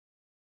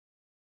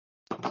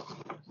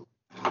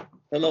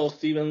Hello,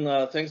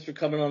 Stephen. Thanks for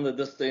coming on the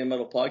This Day in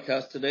Metal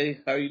podcast today.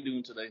 How are you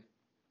doing today?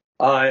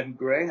 I'm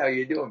great. How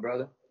you doing,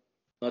 brother?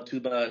 Not too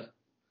bad.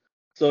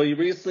 So you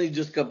recently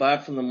just got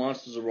back from the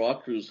Monsters of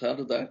Rock cruise. How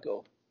did that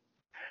go?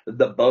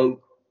 The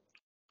boat.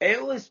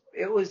 It was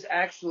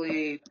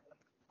actually,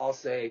 I'll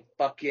say,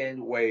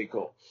 fucking way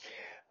cool.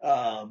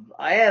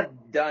 I have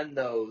done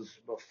those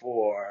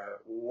before.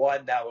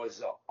 One that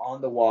was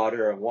on the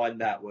water and one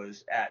that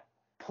was at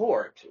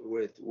port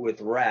with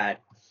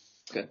Ratt.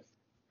 Okay.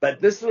 But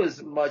this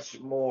was much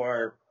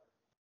more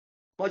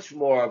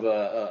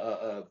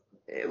of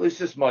it was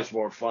just much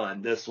more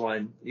fun. This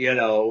one,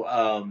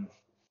 maybe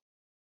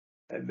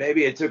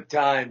it took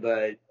time,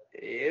 but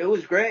it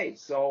was great.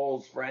 So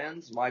old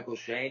friends, Michael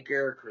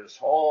Schenker, Chris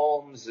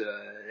Holmes,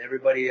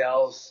 everybody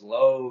else,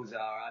 Lowe's.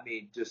 I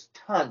mean, just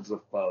tons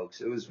of folks.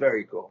 It was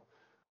very cool.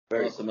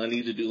 Very Awesome. cool. I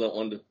need to do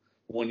that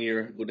one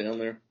year, go down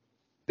there.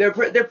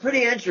 They're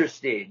pretty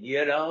interesting,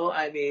 you know.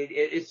 I mean,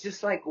 it's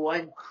just like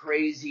one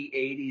crazy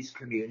 '80s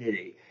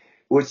community,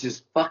 which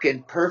is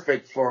fucking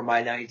perfect for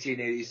my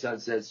 1980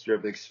 Sunset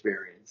Strip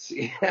experience.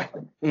 Yeah.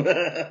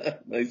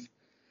 Nice.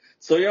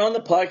 So you're on the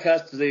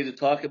podcast today to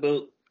talk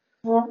about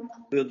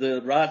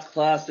the Rat's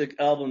classic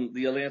album,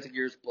 the Atlantic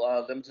Years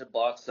Limited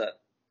Box Set.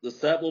 The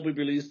set will be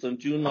released on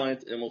June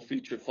 9th and will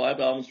feature 5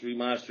 albums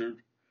remastered,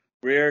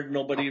 rare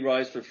Nobody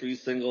Rise for Free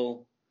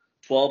single,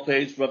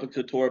 12-page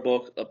replica tour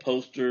book, a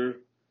poster,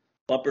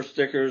 bumper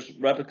stickers,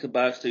 replica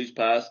backstage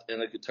pass,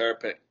 and a guitar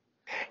pick.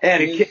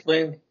 And Can you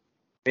explain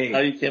how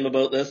you came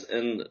about this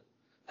and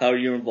how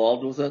you're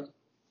involved with it?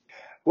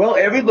 well,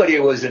 everybody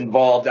was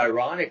involved,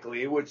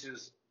 ironically, which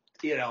is,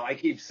 I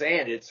keep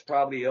saying it's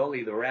probably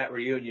only the Rat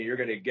reunion you're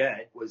going to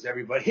get was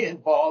everybody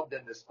involved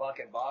in this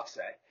fucking box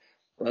set.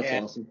 That's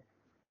And awesome.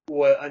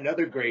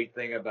 another great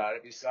thing about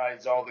it,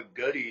 besides all the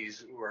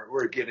goodies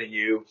we're giving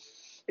you,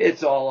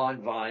 it's all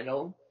on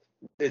vinyl.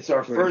 It's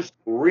our first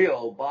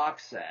real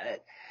box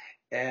set.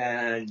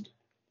 And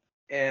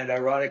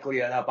ironically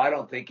enough, I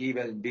don't think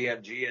even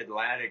BMG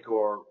Atlantic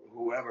or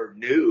whoever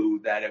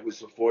knew that it was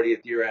the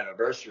 40th year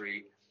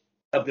anniversary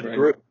of the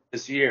group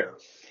this year.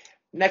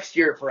 Next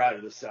year for Out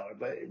of the Cellar,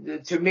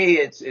 but to me,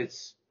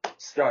 it's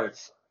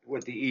starts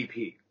with the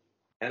EP,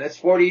 and it's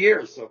 40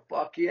 years, so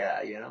fuck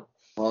yeah,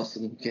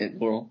 Awesome. Can't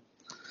go wrong.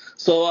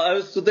 So I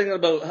was thinking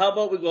about how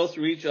about we go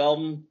through each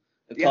album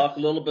and talk a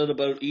little bit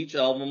about each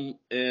album,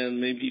 and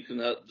maybe you can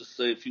just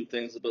say a few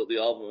things about the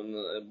album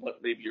and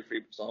what maybe your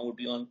favorite song would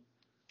be on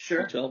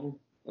each album.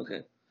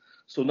 Okay.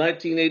 So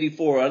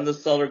 1984, Out of the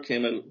Cellar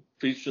came out,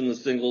 featuring the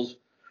singles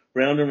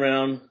Round and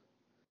Round,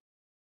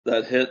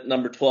 that hit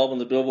number 12 on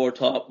the Billboard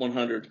Top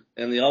 100,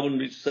 and the album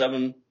reached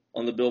 7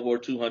 on the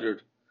Billboard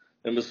 200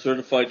 and was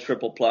certified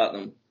triple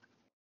platinum.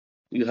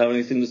 Do you have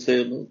anything to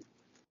say about it?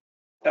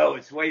 Oh,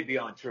 it's way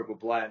beyond triple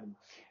platinum.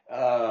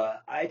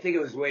 I think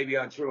it was way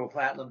beyond triple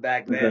platinum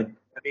back then. Okay.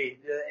 I mean,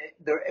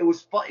 it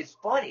was fun. It's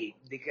funny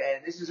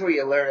because this is where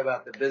you learn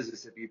about the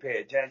business if you pay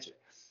attention.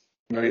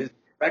 Right. This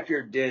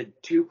record did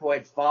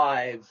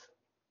 2.5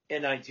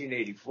 in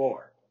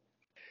 1984.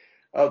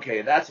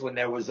 Okay, that's when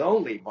there was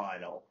only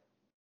vinyl.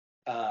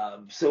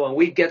 So when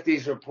we get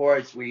these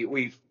reports,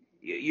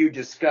 you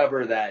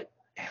discover that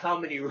how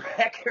many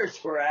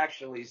records were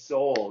actually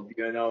sold,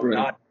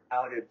 not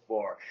accounted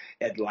for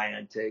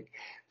Atlantic.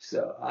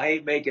 So I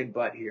ain't making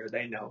butt here,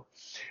 they know.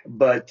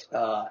 But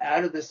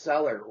Out of the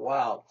Cellar,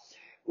 wow.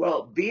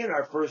 Well, being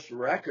our first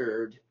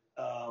record,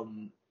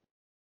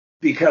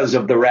 because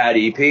of the Rat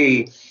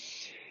EP,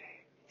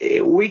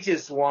 we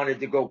just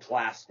wanted to go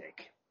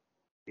plastic.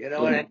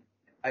 And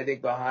I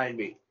think behind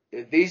me,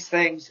 these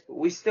things,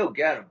 we still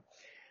get them.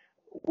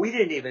 We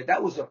didn't even,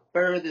 that was the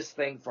furthest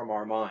thing from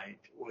our mind,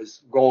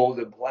 was gold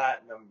and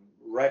platinum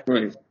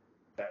records.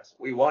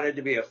 We wanted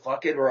to be a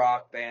fucking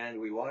rock band.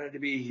 We wanted to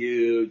be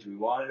huge. We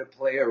wanted to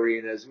play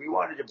arenas. We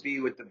wanted to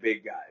be with the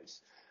big guys,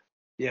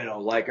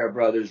 like our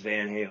brothers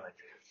Van Halen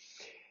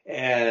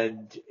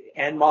and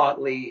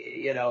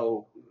Motley,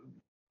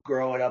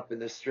 growing up in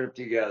the Strip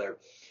together.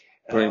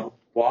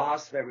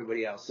 Wasp,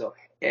 everybody else. So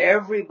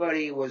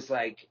everybody was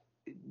like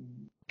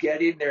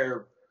getting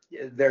their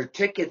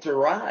ticket to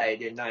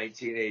ride in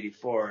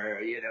 1984.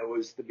 It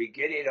was the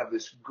beginning of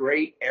this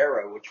great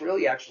era, which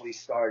really actually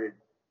started,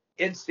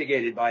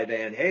 instigated by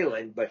Van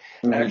Halen, but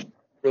actually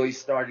really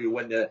started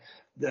when the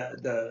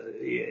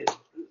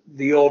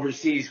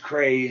overseas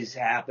craze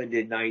happened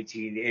in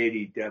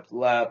 1980. Def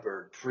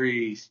Leppard,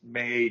 Priest,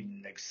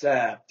 Maiden,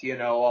 Accept,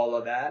 all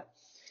of that.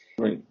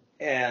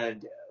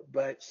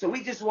 So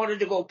we just wanted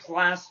to go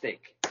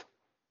plastic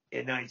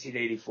in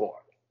 1984.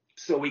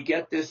 So we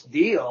get this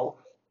deal.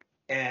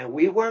 And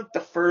we weren't the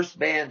first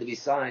band to be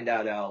signed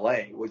out of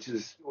LA, which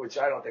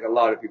I don't think a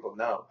lot of people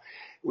know.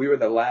 We were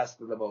the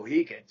last of the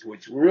Mohicans,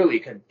 which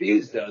really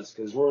confused us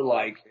because we're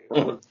like,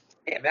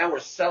 hey, man, we're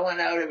selling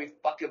out every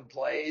fucking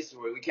place.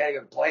 We can't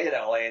even play in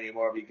LA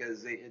anymore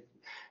because,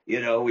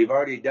 we've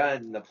already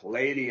done the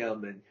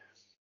Palladium and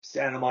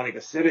Santa Monica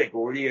Civic.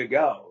 Where do you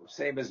go?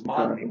 Same as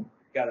Motley.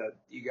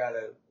 You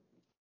gotta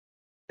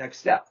next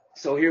step.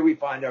 So here we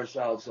find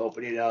ourselves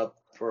opening up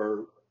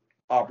for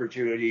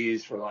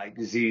opportunities for like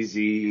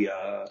ZZ,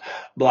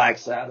 Black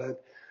Sabbath.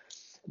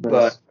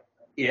 But Nice.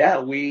 yeah,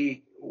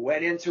 we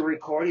went into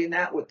recording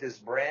that with this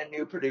brand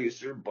new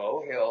producer,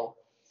 Bo Hill,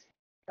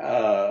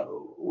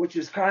 which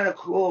is kind of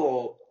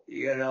cool.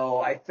 You know,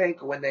 I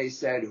think when they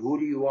said, "Who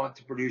do you want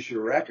to produce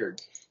your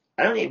record?"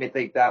 I don't even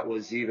think that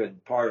was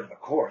even part of the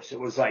course. It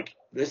was like,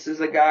 this is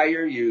the guy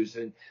you're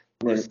using,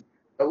 this Right. is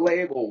the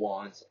label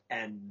wants,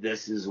 and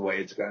this is the way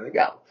it's going to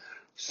go.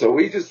 So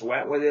we just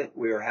went with it.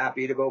 We were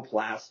happy to go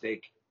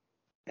plastic,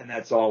 and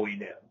that's all we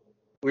knew.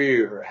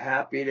 We were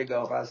happy to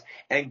go plastic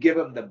and give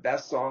them the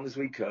best songs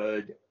we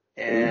could,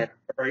 and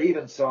or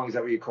even songs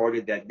that we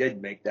recorded that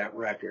did make that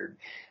record.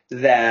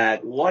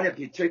 That one in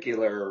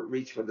particular,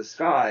 "Reach for the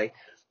Sky,"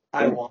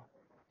 I want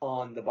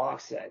on the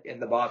box set, in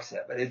the box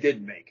set, but it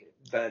didn't make it.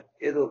 But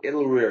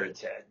it'll rear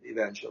its head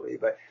eventually.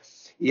 But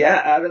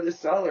yeah, Out of the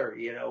Cellar,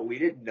 you know, we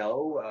didn't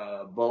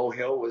know. Bo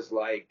Hill was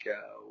like,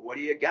 "What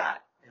do you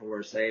got?" And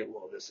we're saying,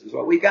 "Well, this is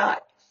what we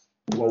got."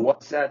 "Well,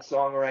 what's that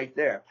song right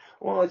there?"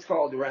 "Well, it's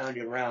called Round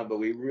and Round, but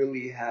we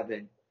really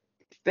haven't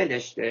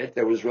finished it.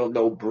 There was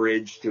no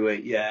bridge to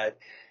it yet."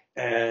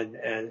 And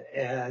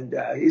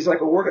he's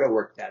like, "Well, we're going to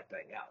work that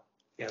thing out,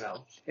 you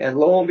know." And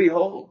lo and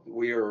behold,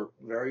 we are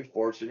very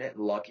fortunate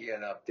and lucky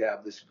enough to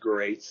have this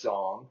great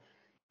song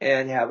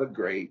and have a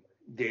great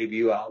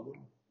debut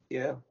album.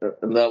 Yeah.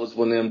 And that was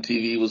when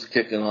MTV was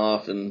kicking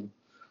off, and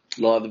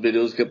a lot of the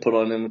videos get put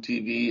on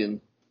MTV. And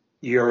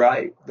You're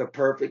right. The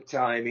perfect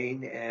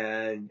timing.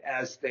 And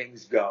as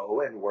things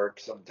go and work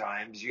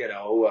sometimes, you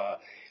know,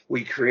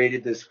 we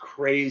created this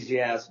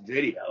crazy ass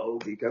video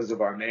because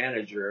of our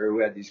manager who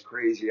had these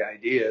crazy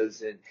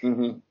ideas.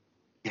 And,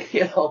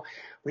 you know,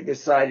 we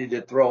decided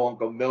to throw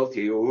Uncle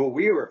Milty, who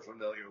we were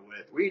familiar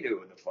with. We knew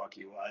who the fuck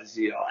he was.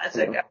 You know, that's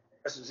a guy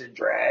who was in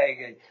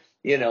drag. And,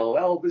 you know,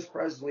 Elvis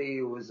Presley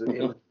it was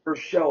the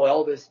first show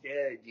Elvis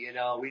did. You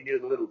know, we knew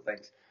the little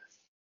things.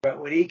 But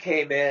when he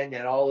came in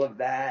and all of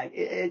that,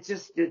 it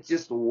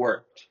just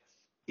worked.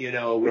 You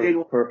know, we didn't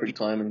want to be perfect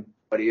timing.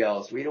 somebody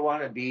else. We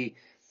wanted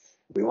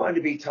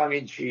to be tongue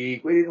in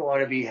cheek. We didn't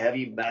want to be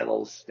heavy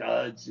metal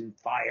studs and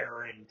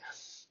fire and,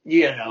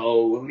 you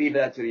know, we'll leave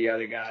that to the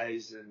other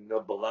guys and the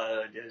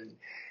blood and,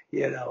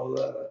 you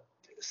know,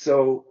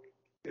 so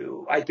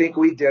I think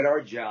we did our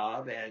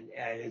job and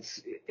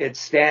it's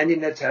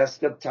standing the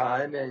test of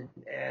time and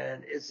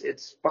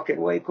it's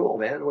fucking way cool,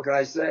 man. What can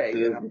I say?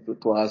 You know? It's a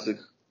classic.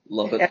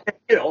 Love it. And,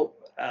 you know,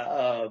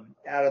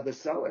 Out of the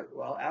Cellar.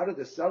 Well, Out of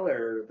the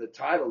Cellar, the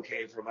title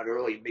came from an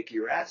early Mickey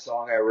Ratt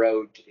song I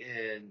wrote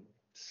in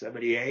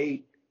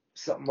 '78,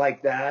 something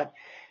like that.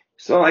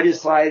 So I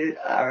decided,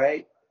 all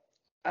right,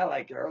 I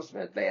like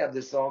Aerosmith. They have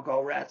this song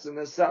called Rats in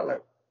the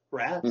Cellar.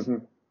 Rats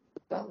in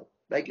the Cellar.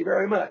 Thank you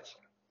very much.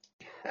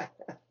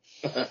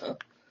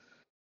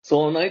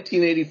 So in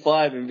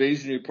 1985,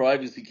 Invasion of Your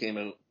Privacy came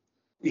out.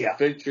 Yeah.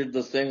 Featured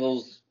the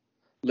singles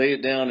Lay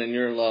It Down and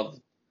You're in Love.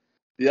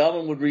 The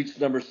album would reach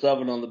number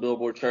 7 on the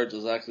Billboard charts.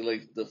 It's actually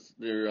like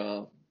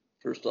their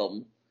first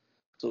album.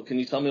 So can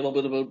you tell me a little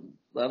bit about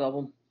that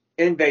album?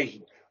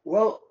 Invasion.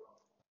 Well,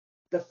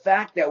 the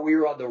fact that we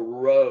were on the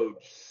road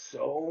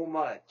so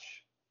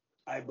much,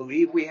 I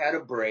believe we had a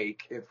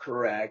break, if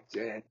correct,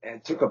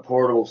 and took a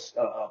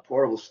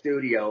portable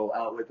studio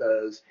out with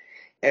us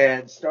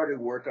and started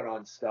working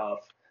on stuff.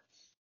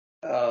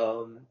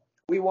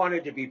 We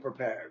wanted to be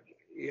prepared,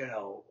 you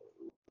know.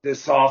 The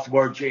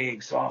sophomore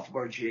jinx.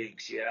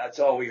 Yeah, that's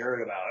all we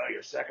heard about. Oh,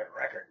 your second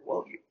record.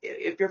 Well,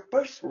 if your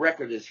first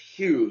record is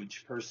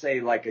huge, per se,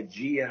 like a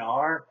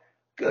GNR,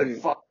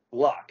 good fucking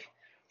luck.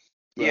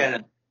 Yeah.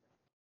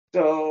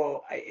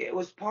 So it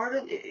was part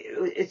of.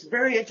 It's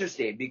very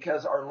interesting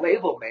because our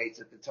label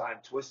mates at the time,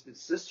 Twisted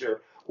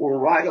Sister, were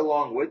right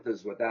along with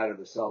us with Out of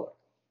the Cellar.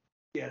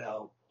 You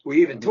know,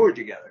 we even toured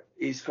together,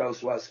 East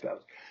Coast, West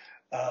Coast.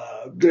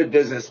 Good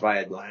business by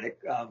Atlantic.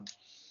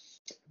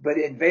 But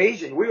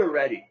Invasion, we were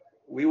ready.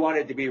 We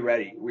wanted to be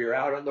ready. We were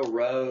out on the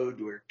road.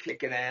 We were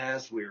kicking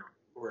ass. We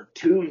were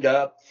tuned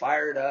up,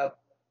 fired up,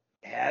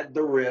 had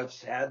the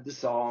riffs, had the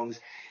songs.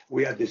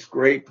 We had this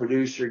great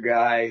producer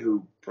guy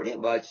who pretty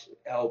much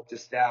helped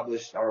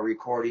establish our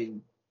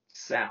recording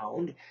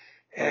sound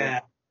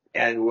and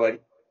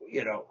what,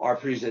 you know, our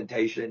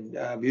presentation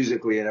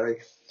musically and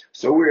everything.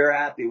 So we were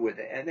happy with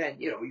it. And then,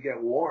 you know, we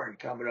get Warren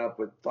coming up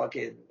with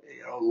fucking,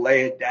 you know,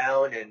 Lay It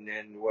Down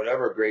and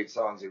whatever great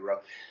songs he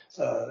wrote.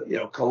 You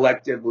know,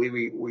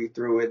 collectively we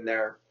threw in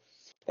there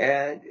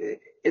and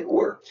it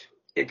worked.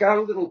 It got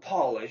a little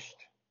polished.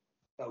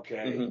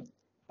 Okay.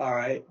 All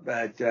right.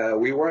 But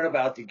we weren't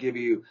about to give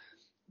you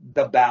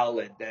the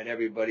ballad that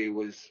everybody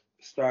was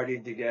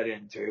starting to get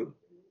into.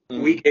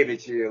 We gave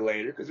it to you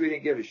later because we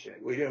didn't give a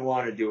shit. We didn't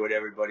want to do what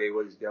everybody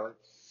was doing.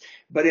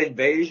 But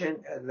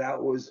Invasion,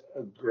 that was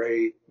a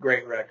great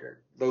record.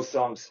 Those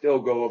songs still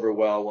go over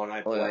well when I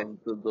play.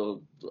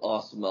 The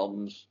awesome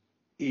albums.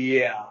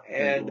 Yeah,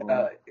 and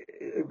a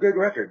good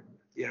record.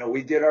 You know,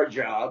 we did our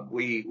job.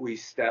 We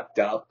stepped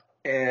up,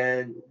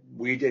 and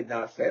we did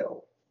not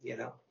fail. You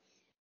know.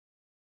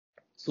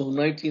 So in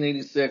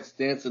 1986,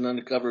 Dancing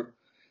Undercover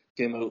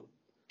came out.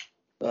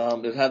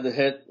 It had the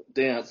hit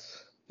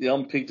Dance. The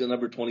album peaked at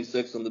number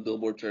 26 on the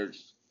Billboard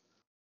charts.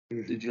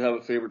 Did you have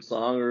a favorite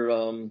song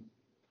or?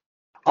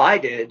 I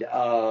did.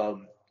 I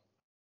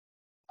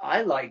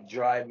liked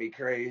Drive Me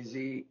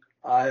Crazy.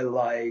 I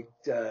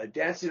liked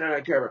Dancing on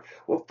a Cover.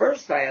 Well,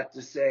 first I have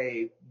to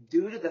say,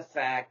 due to the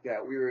fact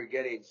that we were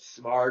getting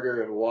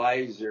smarter and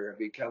wiser and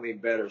becoming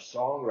better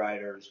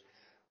songwriters,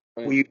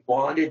 we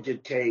wanted to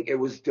take, it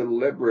was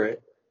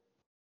deliberate.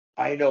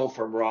 I know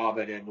from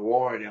Robin and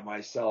Warren and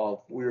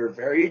myself, we were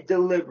very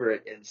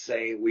deliberate in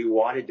saying we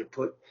wanted to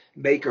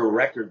make a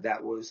record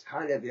that was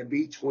kind of in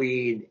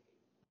between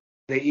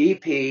the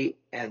EP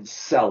and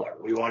Cellar.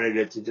 We wanted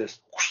it to just,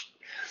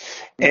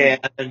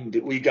 and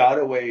we got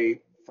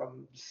away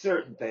from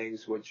certain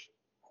things which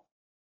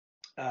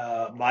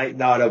might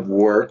not have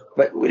worked,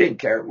 but we didn't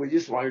care. We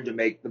just wanted to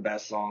make the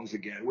best songs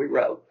again. We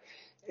wrote,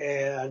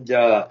 and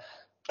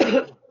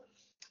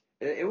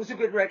it was a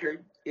good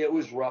record. It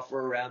was rougher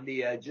around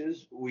the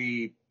edges.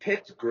 We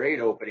picked great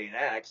opening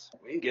acts.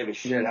 We didn't give a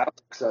shit how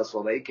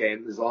successful they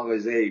came, as long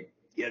as they,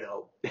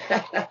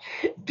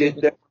 did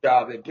their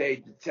job and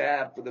paid the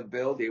tab for the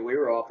building. We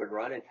were off and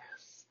running.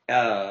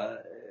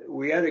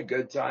 We had a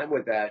good time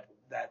with that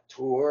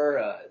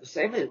tour.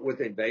 Same with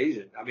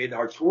Invasion. I mean,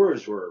 our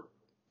tours were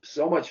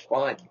so much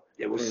fun.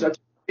 It was such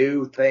a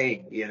new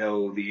thing, the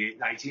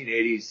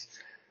 1980s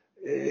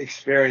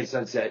experience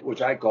Sunset,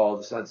 which I call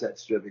the Sunset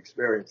Strip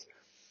experience.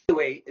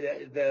 Anyway,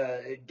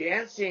 the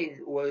dancing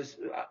was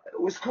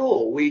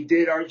cool. We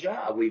did our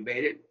job. We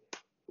made it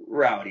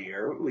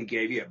rowdier. We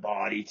gave you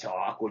Body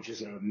Talk, which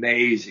is an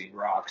amazing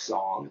rock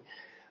song.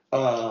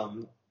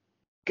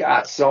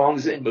 Got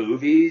songs in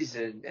movies,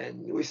 and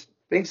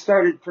things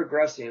started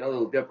progressing a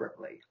little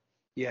differently.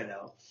 Good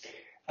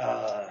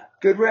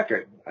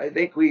record. I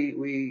think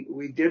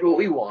we did what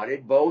we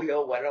wanted. Bo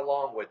Hill went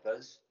along with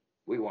us.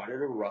 We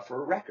wanted a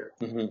rougher record,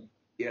 and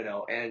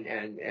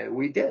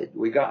we did.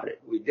 We got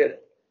it. We did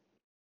it.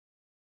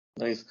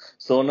 Nice.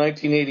 So in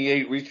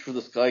 1988, Reach for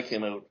the Sky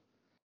came out.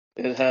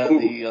 It had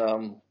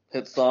the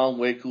hit song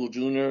Way Cool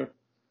Jr.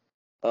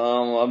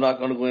 I'm not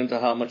going to go into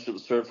how much it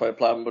was certified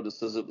platinum, but it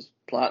says it was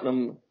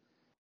platinum.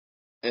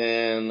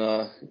 And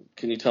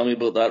can you tell me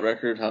about that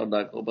record? How did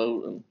that go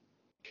about?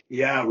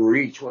 Yeah,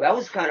 Reach. Well, that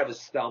was kind of a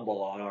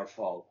stumble on our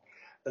fault.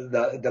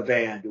 The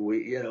band,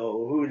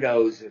 who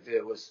knows if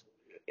it was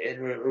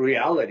in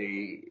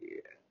reality,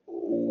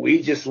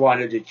 we just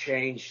wanted to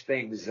change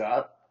things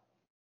up.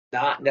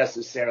 Not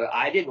necessarily.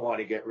 I didn't want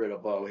to get rid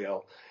of Bo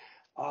Hill.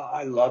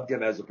 I loved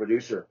him as a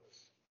producer.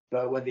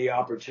 But when the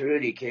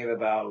opportunity came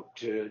about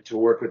to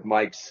work with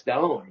Mike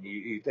Stone,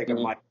 you think of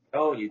Mike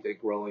Stone, you think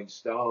Rolling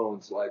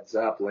Stones, Led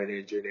Zeppelin,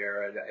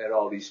 Engineer, and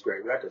all these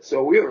great records.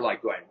 So we were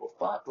like going, well,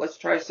 fuck, let's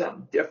try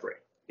something different,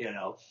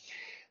 No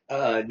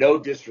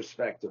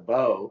disrespect to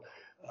Bo.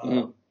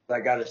 I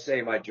got to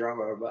say, my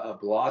drummer,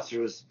 Blosser,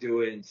 was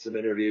doing some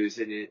interviews,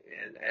 and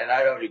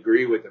I don't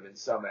agree with him in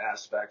some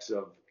aspects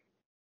of,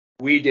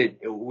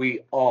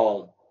 we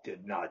all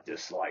did not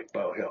dislike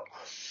Bo Hill,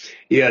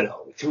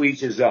 to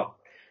each his own.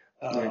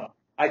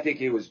 I think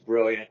he was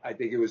brilliant. I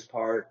think it was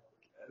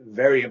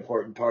very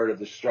important part of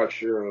the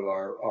structure of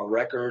our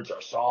records,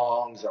 our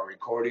songs, our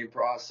recording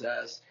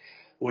process,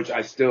 which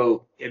I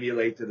still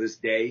emulate to this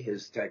day,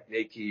 his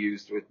technique he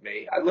used with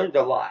me. I learned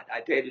a lot.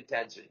 I paid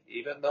attention,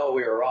 even though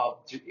we were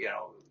all,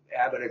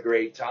 having a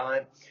great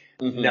time.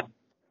 No,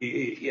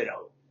 we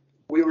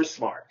were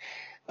smart,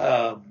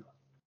 and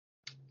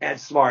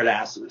smart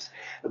asses,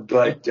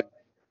 but,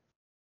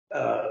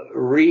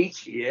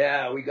 Reach,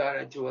 yeah, we got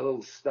into a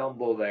little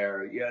stumble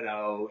there,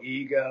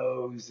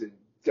 egos and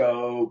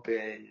dope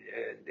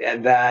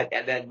and that,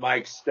 and then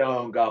Mike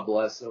Stone, God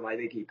bless him, I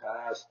think he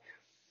passed.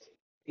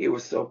 He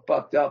was so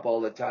fucked up all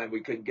the time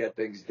we couldn't get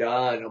things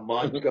done. A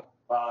month go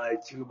by,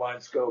 2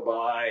 months go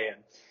by,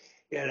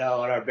 and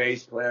our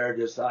bass player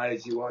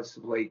decides he wants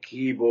to play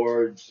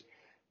keyboards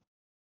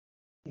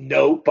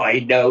note by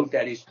note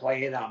that he's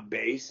playing on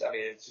bass. I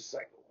mean, it's just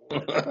like,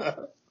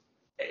 what?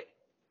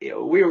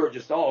 We were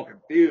just all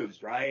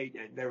confused, right?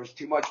 And there was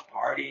too much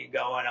partying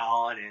going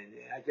on, and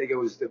I think it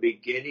was the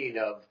beginning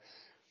of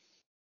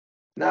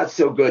not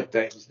so good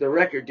things. The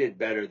record did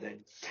better than,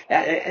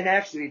 and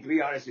actually, to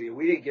be honest with you,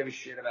 we didn't give a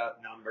shit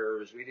about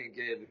numbers.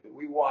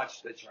 We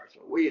watched the charts,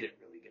 but we didn't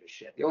really give a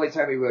shit. The only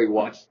time we really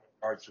watched the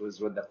charts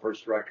was when the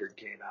first record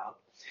came out,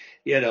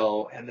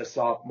 and the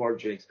sophomore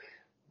jinx.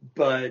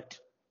 But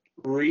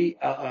Reach,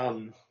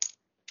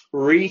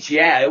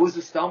 yeah, it was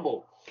a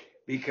stumble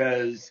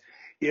because,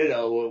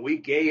 we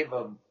gave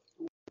them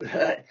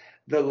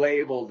the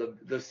label,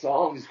 the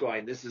songs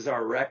going, this is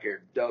our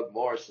record. Doug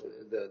Morse,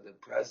 the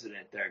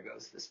president there,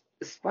 goes,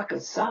 this fucking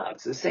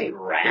sucks. This ain't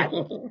Ratt.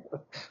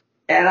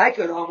 And I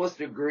could almost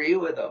agree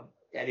with him.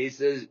 And he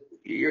says,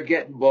 you're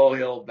getting Bo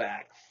Hill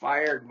back.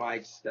 Fired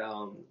Mike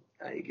Stone.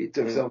 I think he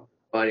took some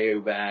money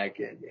back.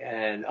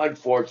 And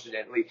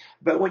unfortunately,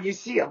 but when you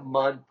see a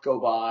month go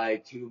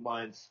by, 2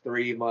 months,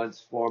 3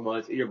 months, 4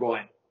 months, you're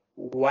going,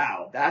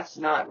 wow, that's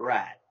not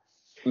Ratt.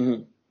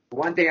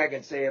 One thing I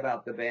can say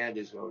about the band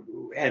is,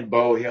 and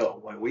Bo Hill,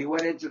 when we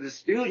went into the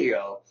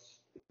studio,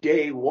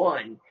 day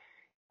one,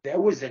 there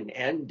was an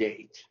end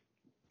date,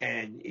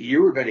 and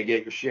you were going to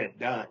get your shit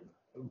done.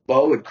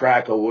 Bo would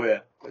crack a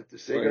whip, put the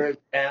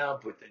cigarettes down,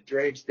 put the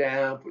drinks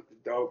down, put the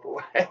dope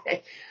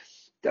away,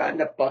 done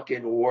the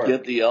fucking work.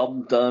 Get the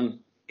album done.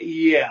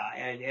 Yeah,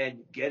 and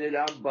get it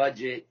on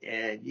budget,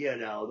 and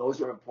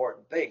those are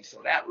important things.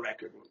 So that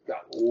record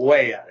got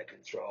way out of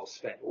control,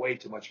 spent way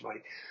too much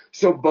money.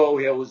 So Bo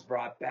Hill was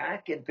brought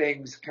back, and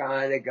things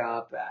kind of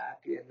got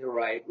back in the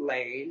right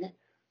lane.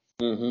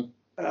 Mm-hmm.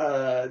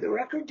 The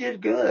record did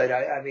good.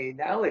 I mean,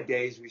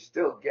 nowadays we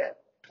still get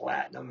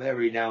platinum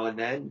every now and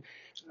then.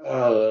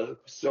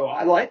 So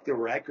I like the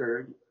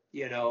record.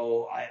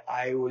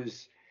 I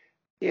was,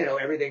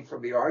 everything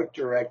from the art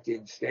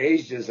directing,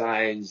 stage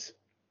designs,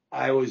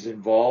 I was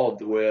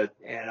involved with,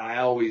 and I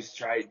always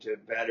tried to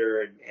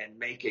better and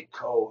make it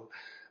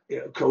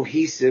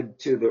cohesive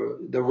to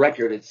the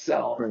record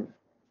itself.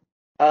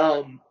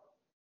 Right.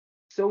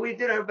 So we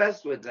did our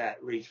best with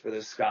that Reach for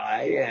the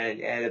Sky, and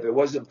if it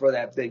wasn't for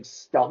that big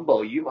stumble,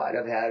 we might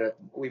have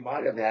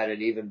had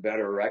an even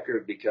better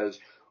record, because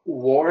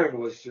Warren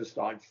was just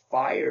on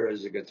fire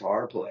as a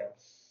guitar player.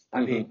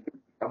 I mean,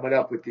 coming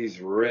up with these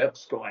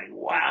riffs, going,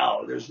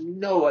 wow, there's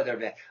no other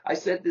band. I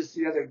said this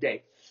the other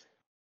day.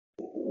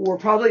 We're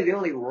probably the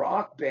only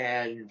rock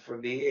band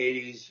from the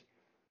 80s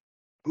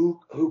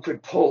who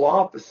could pull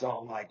off a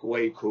song like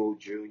Way Cool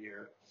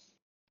Jr.,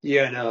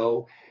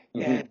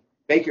 and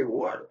make it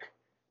work.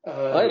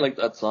 I like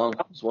that song.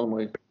 It's one of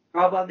my.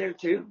 Job on there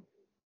too?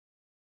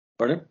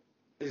 Pardon?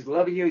 Is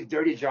Loving You a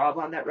Dirty Job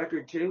on that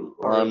record too?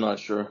 Or I'm not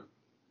sure.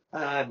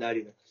 I'm not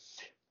either.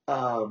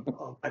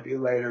 Might be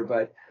later,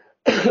 but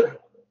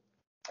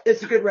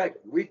it's a good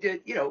record. We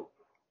did,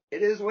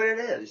 it is what it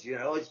is.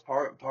 It's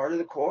part of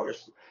the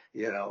course.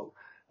 It's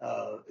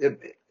a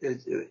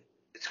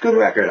good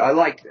record. I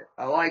liked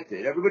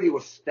it. Everybody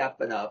was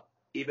stepping up,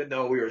 even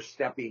though we were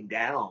stepping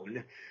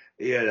down.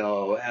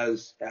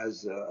 As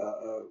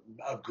a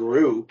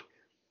group.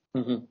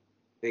 Mm-hmm.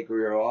 I think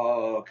we were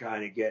all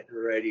kind of getting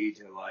ready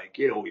to, like,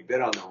 we've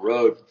been on the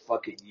road for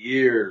fucking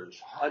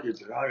years,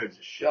 hundreds and hundreds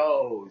of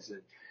shows,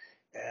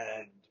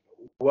 and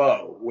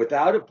whoa,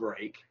 without a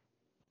break,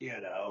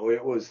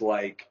 it was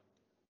like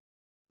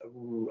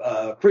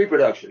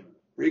pre-production,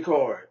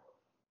 record,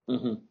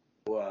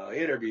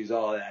 interviews,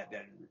 all that,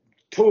 then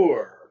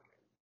tour,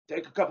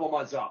 take a couple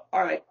months off.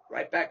 All right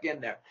back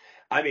in there.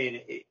 I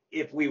mean,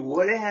 if we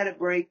would have had a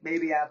break,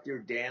 maybe after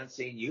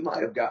Dancing, you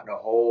might have gotten a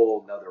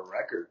whole nother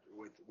record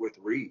with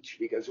Reach,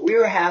 because we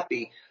were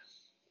happy,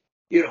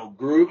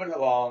 grooving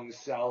along,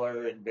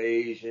 Cellar,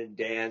 Invasion,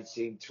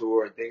 Dancing,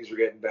 tour, things were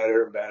getting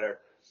better and better.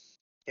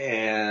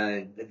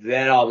 And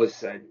then all of a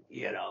sudden,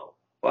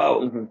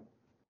 whoa,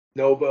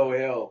 no Bo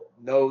Hill,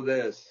 no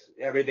this,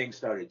 everything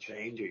started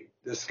changing.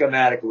 The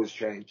schematic was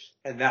changed,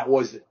 and that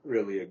wasn't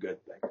really a good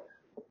thing.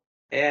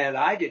 And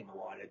I didn't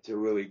want it to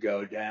really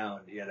go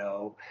down,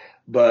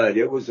 but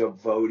it was a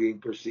voting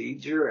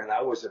procedure, and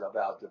I wasn't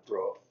about to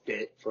throw a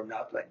fit for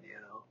nothing,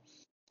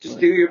 Just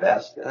do your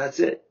best, and that's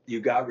it. You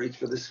got Reach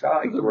for the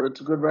Sky.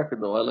 It's a good record,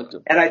 though. I liked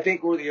it. And I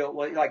think we're the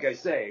only, like I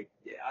say,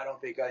 I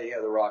don't think any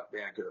other rock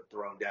band could have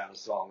thrown down a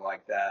song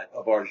like that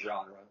of our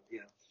genre,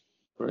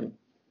 Right.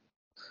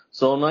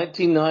 So in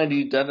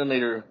 1990,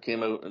 Detonator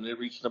came out, and it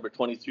reached number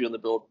 23 on the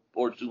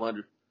Billboard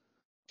 200.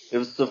 It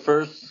was the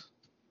first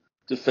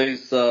to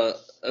face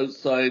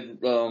outside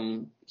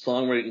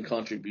songwriting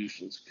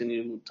contributions. Can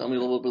you tell me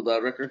a little bit about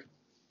that record?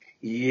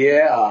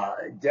 Yeah,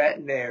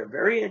 Detonator.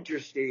 Very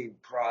interesting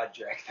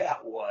project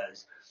that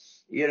was.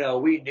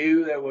 We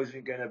knew there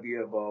wasn't going to be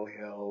a Bo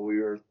Hill. We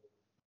were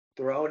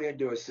thrown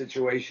into a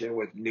situation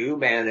with new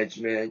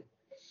management.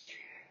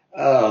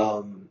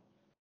 And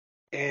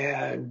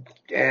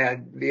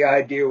the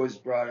idea was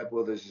brought up,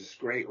 well, there's this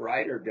great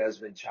writer,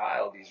 Desmond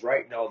Child. He's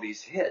writing all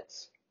these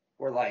hits.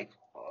 We're like,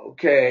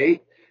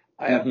 okay.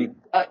 I have the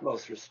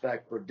utmost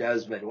respect for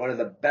Desmond. One of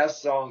the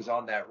best songs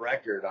on that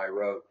record I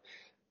wrote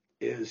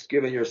is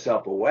Giving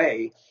Yourself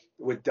Away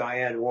with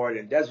Diane Warren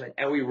and Desmond.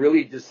 And we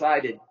really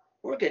decided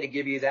we're going to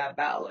give you that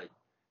ballad,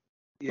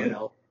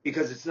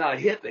 because it's not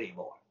hip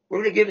anymore.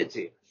 We're going to give it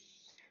to you.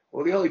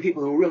 Well, the only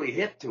people who really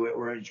hip to it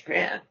were in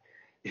Japan.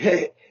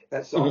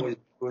 That song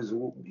was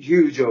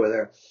huge over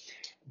there.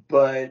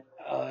 But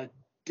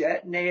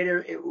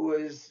Detonator, it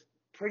was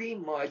pretty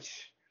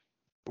much,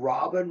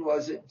 Robin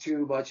wasn't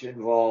too much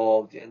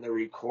involved in the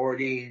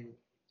recording.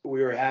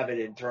 We were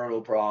having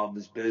internal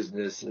problems,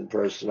 business and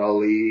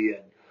personally,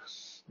 and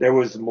there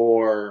was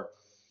more.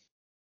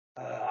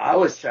 I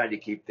was trying to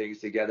keep things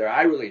together.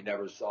 I really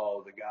never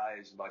saw the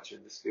guys much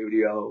in the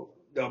studio.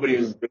 Nobody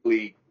was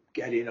really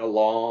getting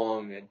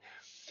along, and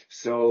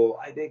so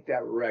I think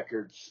that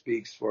record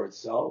speaks for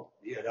itself.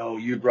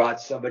 You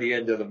brought somebody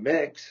into the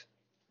mix,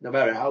 no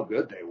matter how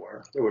good they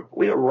were.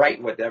 We were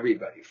writing with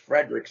everybody,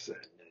 Fredrickson,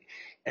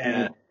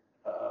 and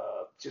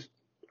just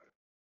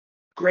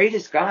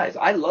greatest guys.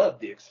 I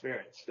loved the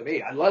experience. To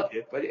me, I loved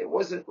it, but it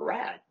wasn't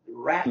Ratt.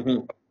 Ratt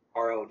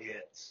our own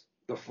hits,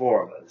 the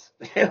four of us.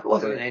 It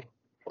wasn't any,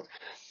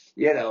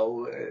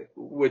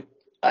 with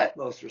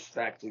utmost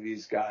respect to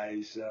these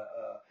guys.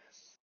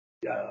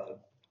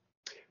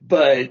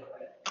 But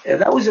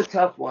that was a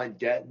tough one,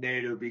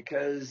 Detonator,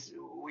 because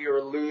we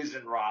were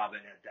losing Robin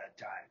at that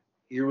time.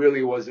 He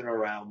really wasn't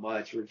around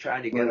much. We are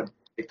trying to get Right. him to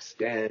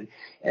extend,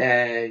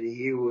 and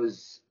he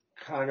was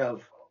kind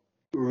of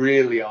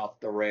really off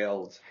the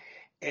rails.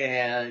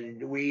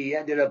 And we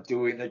ended up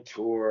doing the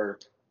tour.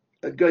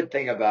 The good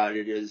thing about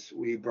it is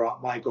we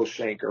brought Michael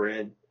Schenker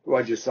in, who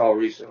I just saw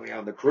recently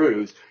on the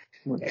cruise.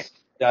 And, Nice.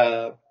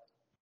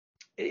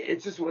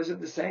 it just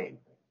wasn't the same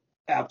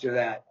after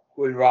that.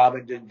 When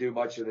Robin didn't do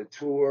much of the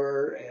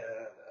tour,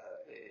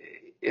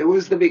 it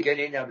was the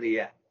beginning of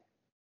the end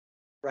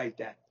right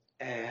then.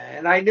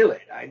 And I knew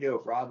it. I knew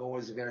if Robin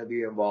wasn't going to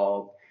be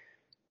involved,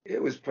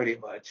 it was pretty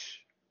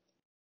much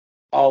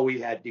all we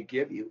had to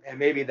give you. And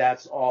maybe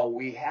that's all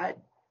we had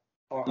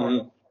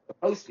or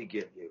supposed to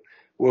give you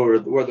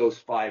were those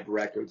 5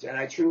 records. And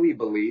I truly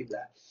believe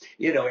that.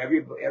 You know,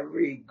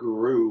 every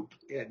group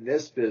in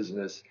this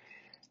business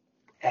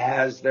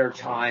has their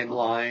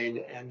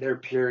timeline and their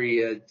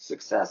period,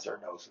 success or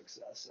no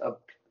success, a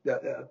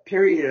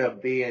period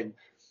of being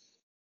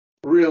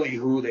really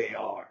who they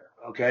are.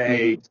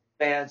 Okay.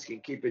 Bands can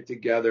keep it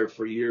together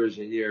for years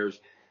and years.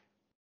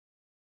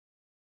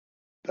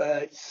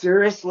 But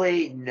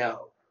seriously,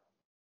 no.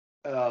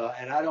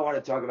 And I don't want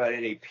to talk about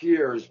any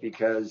peers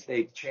because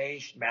they've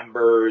changed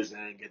members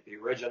and get the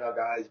original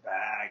guys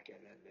back.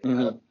 And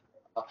then,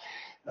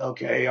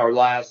 okay, our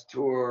last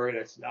tour, and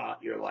it's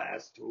not your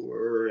last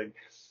tour. And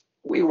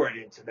we weren't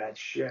into that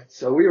shit.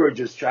 So we were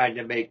just trying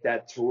to make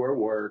that tour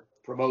work,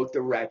 promote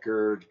the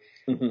record.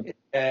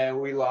 And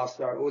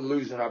we're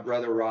losing our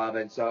brother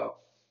Robin. So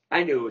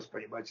I knew it was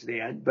pretty much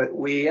the end, but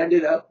we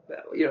ended up,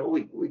 you know,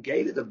 we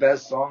gave it the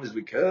best songs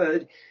we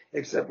could,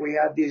 except we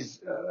had these,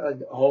 a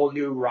whole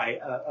new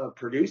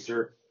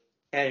producer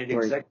and an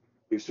executive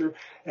producer,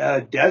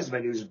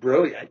 Desmond, who's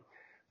brilliant,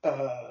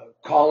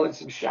 calling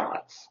some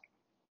shots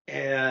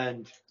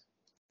and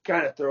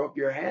kind of throw up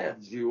your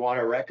hands. You want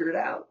a record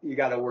out? You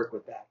got to work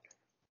with that.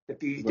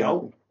 If you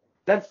don't,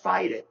 then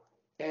fight it.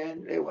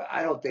 And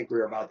I don't think we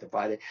were about to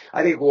fight it.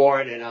 I think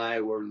Warren and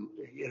I were,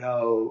 you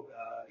know,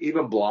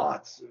 even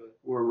Blotz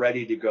were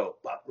ready to go.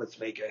 But let's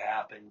make it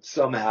happen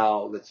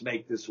somehow. Let's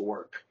make this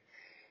work.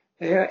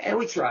 And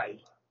we tried,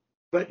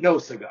 but no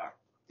cigar.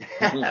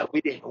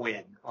 We didn't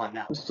win on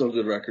that one. It's still a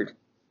good record.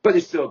 But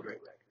it's still a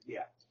great record,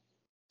 yeah.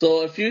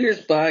 So a few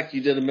years back,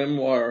 you did a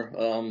memoir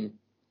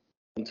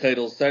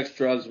entitled "Sex,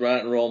 Drugs,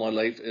 Rat and Roll: My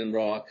Life in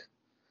Rock."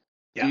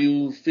 Yeah. Do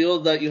you feel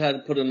that you had to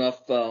put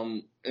enough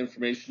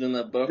information in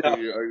that book? No.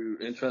 Are you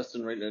interested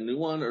in writing a new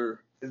one,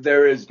 or?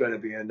 There is going to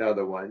be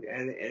another one,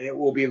 and it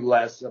will be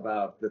less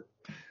about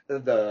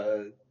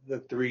the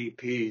 3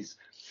 Ps.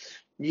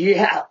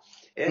 Yeah,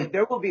 and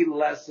there will be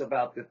less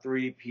about the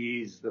 3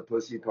 Ps, the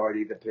pussy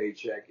party, the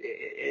paycheck.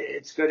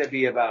 It's going to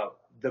be about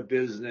the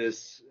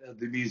business,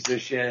 the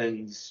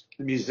musicians,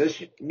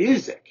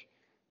 music,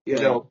 you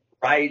know,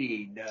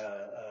 writing.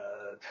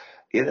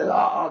 You know,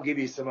 I'll give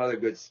you some other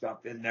good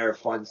stuff in there,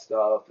 fun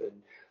stuff,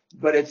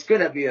 but it's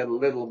going to be a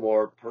little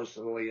more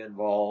personally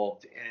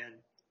involved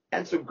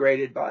and some great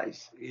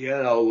advice. You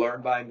know,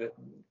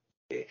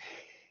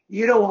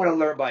 you don't want to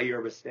learn by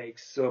your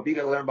mistakes. So if you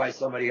can learn by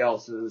somebody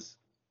else's,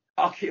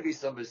 I'll give you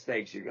some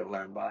mistakes you can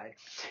learn by,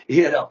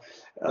 you know,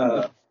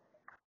 the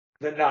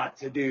not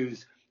to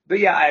do's. But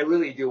yeah, I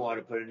really do want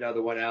to put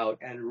another one out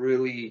and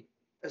really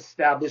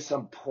establish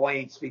some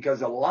points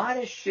because a lot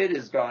of shit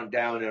has gone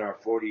down in our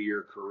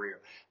 40-year career.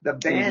 The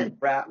band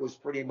Ratt was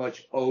pretty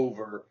much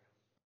over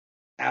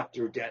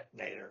after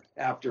Detonator,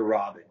 after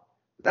Robin.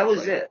 That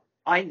was it.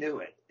 I knew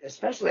it,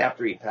 especially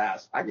after he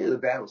passed. I knew the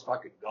band was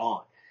fucking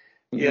gone.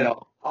 You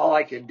know, all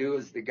I can do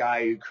as the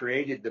guy who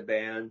created the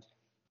band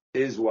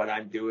is what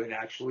I'm doing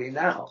actually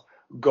now,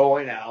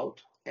 going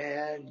out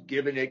and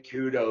giving it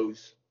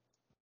kudos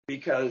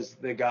because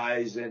the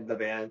guys in the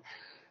band,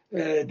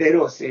 they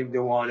don't seem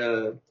to want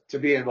to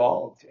be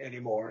involved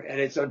anymore. And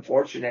it's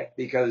unfortunate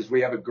because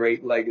we have a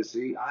great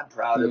legacy. I'm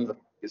proud of the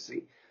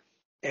legacy.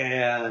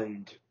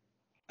 And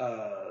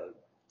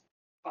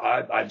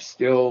I'm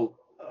still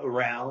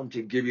around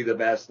to give you the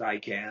best I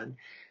can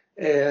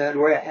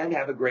and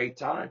have a great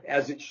time,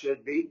 as it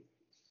should be,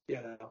 you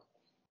know.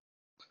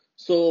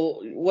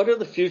 So what are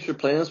the future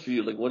plans for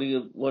you? Like,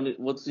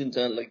 what's the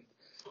intent, like,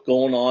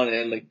 going on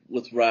and like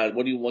with Ratt?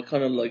 What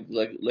kind of like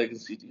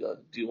legacy do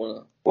you want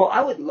to? Well,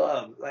 I would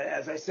love,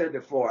 as I said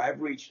before,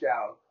 I've reached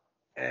out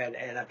and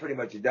I'm pretty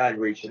much done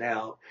reaching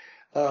out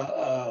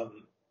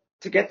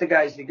to get the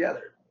guys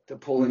together, to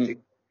pull it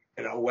together.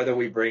 You know, whether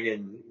we bring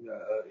in,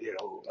 you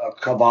know,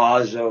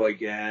 Cavazo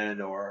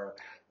again or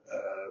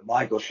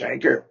Michael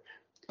Schenker,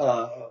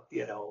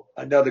 you know,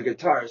 another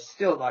guitarist,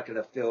 still not going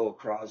to fill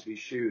Crosby's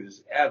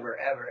shoes ever.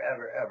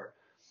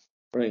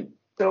 Right.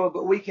 So,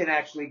 but we can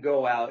actually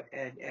go out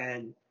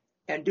and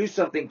do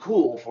something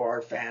cool for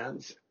our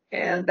fans,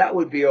 and that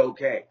would be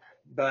okay.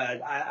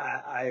 But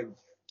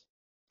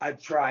I've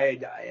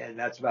tried, and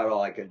that's about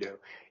all I can do.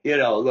 You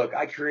know, look,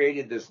 I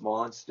created this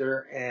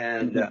monster,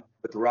 and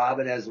with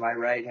Robin as my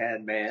right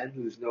hand man,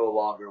 who's no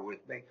longer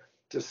with me,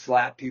 to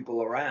slap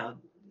people around.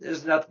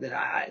 There's nothing.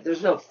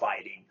 There's no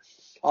fighting.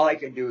 All I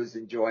can do is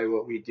enjoy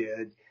what we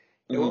did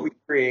and what we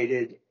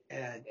created,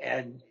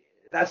 and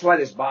that's why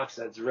this box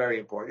set's very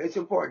important. It's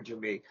important to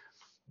me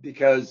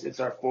because it's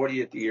our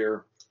 40th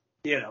year.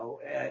 You know,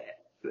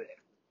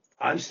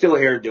 I'm still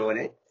here doing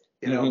it.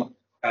 You know,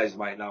 guys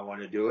might not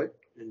want to do it,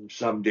 and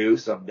some do,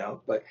 some don't.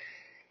 But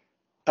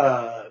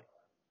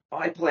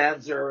my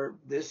plans are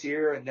this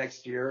year and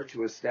next year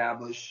to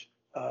establish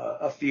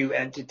a few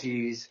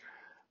entities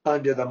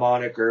under the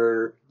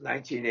moniker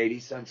 1980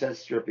 Sunset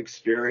Strip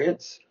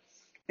Experience.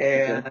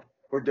 And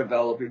we're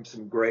developing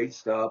some great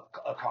stuff,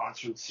 a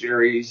concert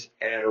series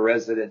and a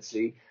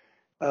residency.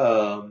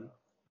 And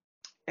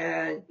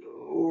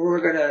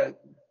we're going to,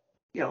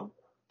 you know,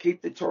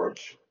 keep the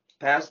torch,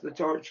 pass the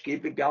torch,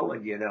 keep it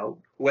going, you know,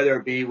 whether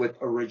it be with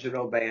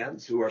original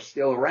bands who are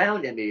still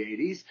around in the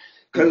 80s,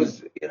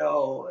 because, you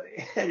know,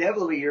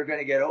 inevitably you're going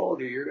to get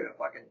older, you're going to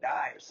fucking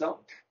die or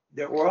something.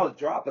 We're all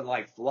dropping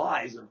like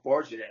flies,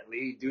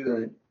 unfortunately, due to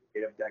the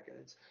state of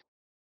decadence.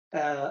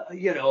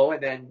 You know,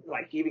 and then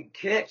like even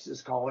Kicks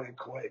is calling it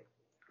quit.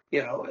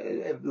 You know,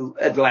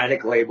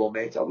 Atlantic label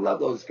mates. I love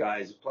those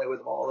guys. Play with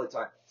them all the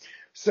time.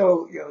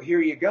 So, you know,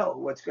 here you go.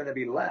 What's going to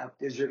be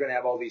left is you're going to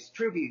have all these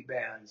tribute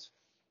bands.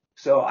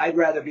 So I'd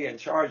rather be in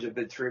charge of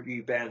the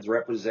tribute bands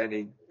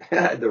representing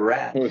the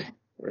Rat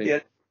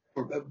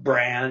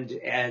brand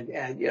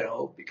and, you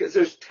know, because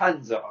there's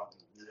tons of them,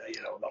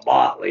 you know, the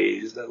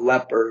Motleys, the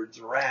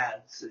Leopards,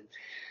 Rats. And,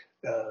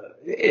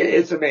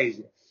 it's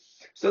amazing.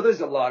 So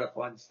there's a lot of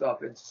fun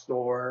stuff in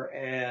store,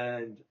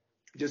 and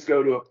just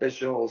go to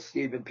official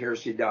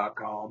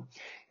StephenPearcy.com.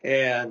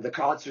 And the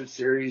concert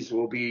series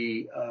will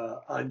be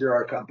under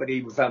our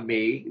company,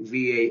 VAMIE,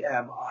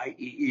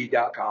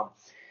 VAMIEE.com.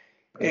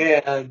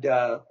 And,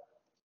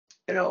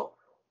 you know,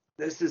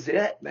 this is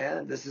it,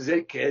 man. This is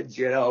it, kids.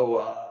 You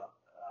know,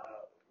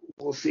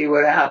 we'll see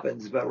what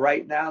happens. But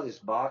right now, this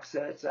box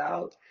set's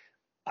out.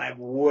 I'm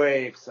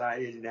way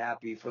excited and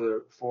happy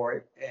for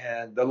it.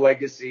 And the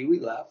legacy we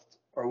left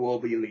or will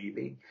be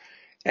leaving.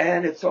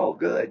 And it's all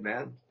good,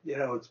 man. You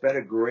know, it's been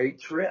a great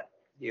trip,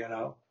 you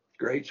know,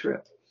 great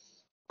trip.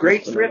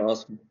 Great trip.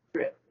 Awesome.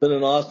 It's been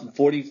an awesome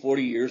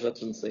 40 years.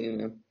 That's insane,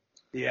 man.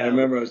 Yeah. I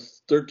remember I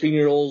was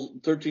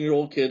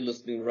 13-year-old kid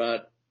listening to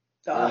Rat.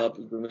 It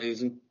was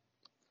amazing.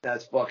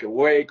 That's fucking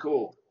way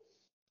cool.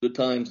 Good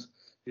times.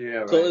 Yeah,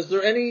 right. So is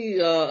there any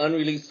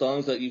unreleased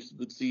songs that you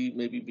would see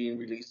maybe being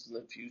released in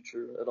the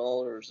future at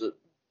all, or is it?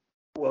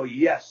 Well,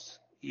 yes.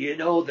 You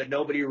know, the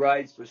Nobody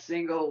Rides for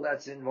single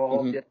that's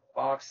involved in the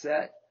box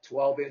set,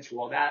 12-inch.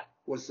 Well, that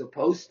was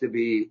supposed to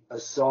be a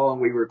song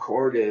we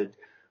recorded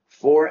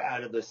for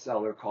Out of the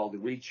Cellar called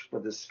Reach for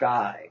the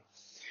Sky.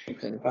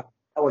 Okay. That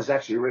was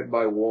actually written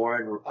by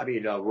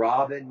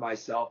Robin,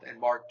 myself,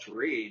 and Mark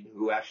Tureen,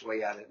 who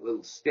actually had a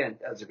little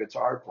stint as a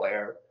guitar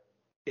player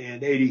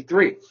in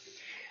 '83.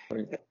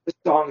 Right. This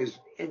song is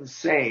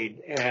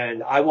insane,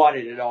 and I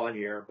wanted it on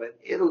here, but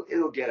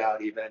it'll get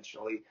out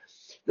eventually.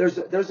 There's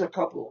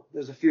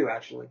a few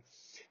actually,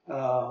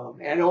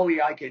 and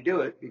only I can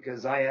do it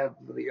because I have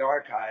the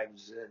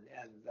archives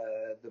and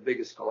the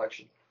biggest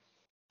collection.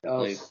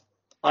 Nice.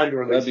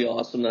 Unreleased. That'd be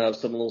awesome to have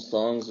some of those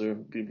songs or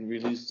be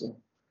released.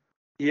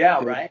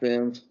 Yeah, right.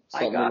 Band,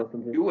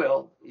 you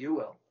will.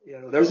 You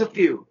know, there's a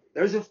few,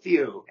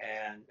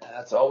 and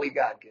that's all we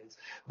got, kids.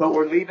 But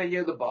we're leaving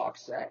you the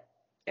box set,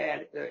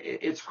 and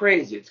it's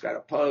crazy. It's got a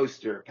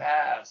poster,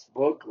 pass,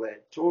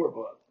 booklet, tour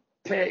book,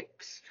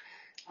 pics.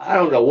 I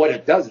don't know what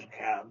it doesn't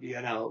have,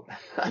 you know.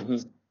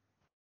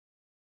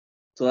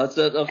 So that's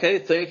it. Okay,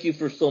 thank you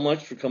so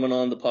much for coming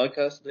on the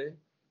podcast today.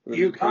 Really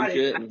you got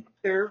it.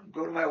 There,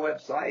 go to my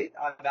website.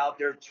 I'm out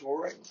there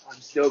touring. I'm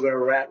still going to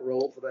rat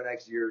roll for the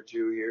next year or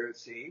two here, it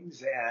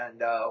seems, and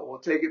we'll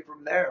take it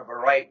from there. But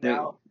right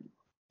now,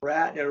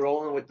 ratting and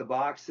rolling with the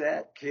box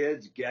set.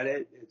 Kids, get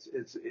it.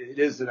 It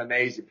is an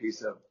amazing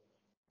piece of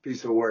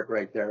work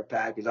right there,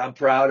 package. I'm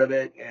proud of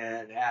it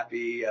and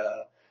happy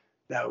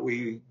that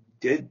we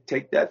did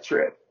take that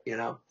trip, you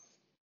know.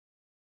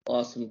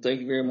 Awesome.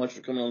 Thank you very much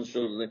for coming on the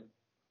show today.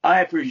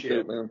 I appreciate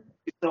it, man.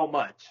 Thank you so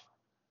much.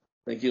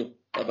 Thank you.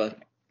 Bye-bye.